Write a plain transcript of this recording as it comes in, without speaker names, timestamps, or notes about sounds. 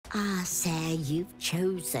Ah, sir, you've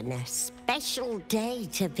chosen a special day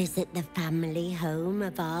to visit the family home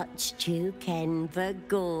of Archduke Enver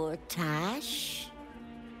Gortash.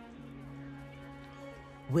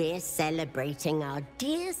 We're celebrating our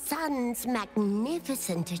dear son's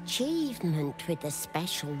magnificent achievement with a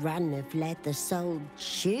special run of leather-soled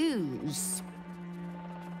shoes.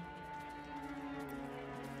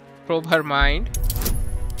 Probe her mind.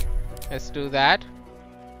 Let's do that.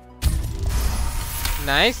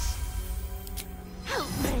 Nice. Help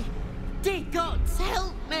me! Dear gods,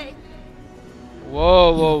 help me!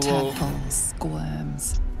 Whoa, whoa, whoa. Tadpole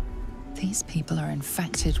squirms. These people are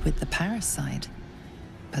infected with the parasite,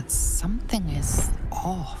 but something is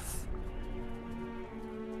off.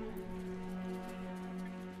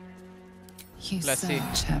 You Let's see.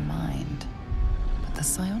 search her mind, but the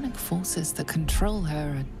psionic forces that control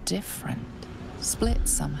her are different, split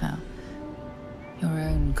somehow. Your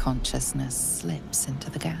own consciousness slips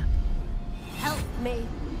into the gap. Help me!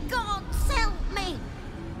 Gods, help me!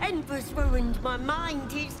 Enver's ruined my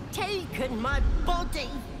mind. He's taken my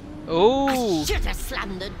body. Oh. I should have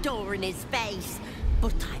slammed the door in his face,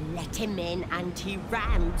 but I let him in and he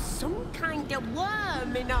rammed some kind of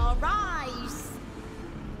worm in our eyes.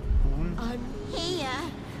 I'm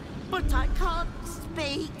here, but I can't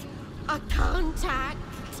speak. I can't act.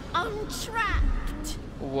 I'm trapped.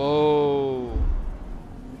 Whoa.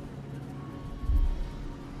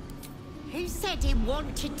 He said he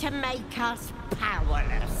wanted to make us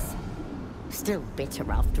powerless. Still bitter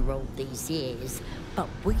after all these years, but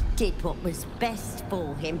we did what was best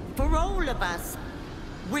for him, for all of us.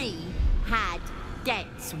 We had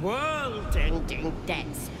debts, world-ending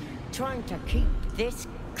debts, trying to keep this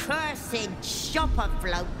cursed shop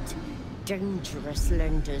afloat. Dangerous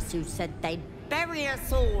lenders who said they'd bury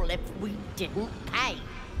us all if we didn't pay.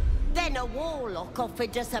 Then a warlock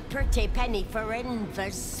offered us a pretty penny for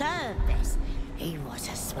Enver's service. He was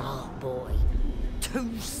a smart boy.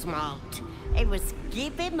 Too smart. It was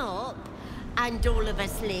give him up, and all of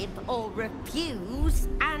us live or refuse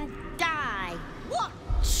and die. What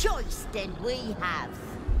choice did we have?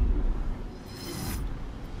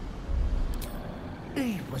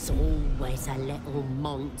 He was always a little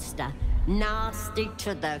monster, nasty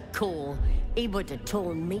to the core. He would have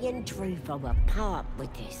torn me and Druvo apart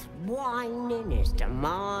with his whining, his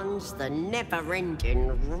demands, the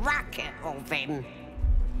never-ending racket of him.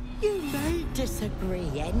 You may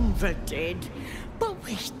disagree, Enver did, but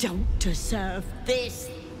we don't deserve this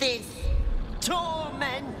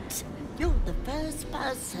torment. You're the first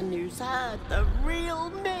person who's heard the real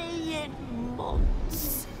me in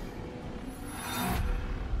months.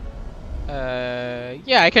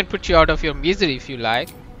 Yeah, I can put you out of your misery if you like.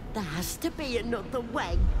 There has to be another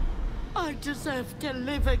way. I deserve to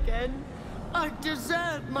live again. I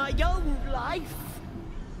deserve my own life.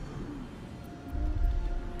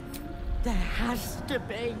 There has to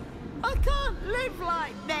be. I can't live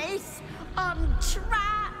like this. I'm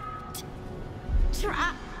trapped.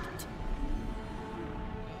 Trapped.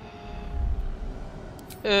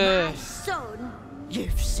 My son,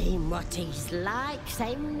 you've seen what he's like,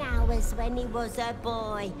 same now as when he was a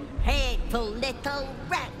boy. Hateful little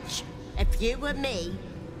wretch. If you were me,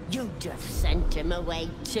 you'd have sent him away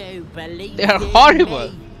too, believe me. They are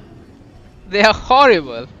horrible. They are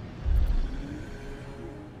horrible.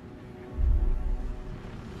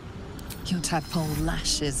 Your tadpole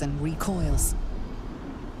lashes and recoils.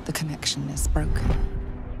 The connection is broken.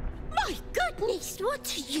 My goodness,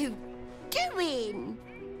 what are you doing?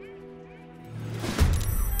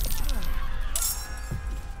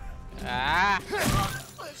 Ah.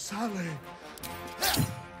 Sally.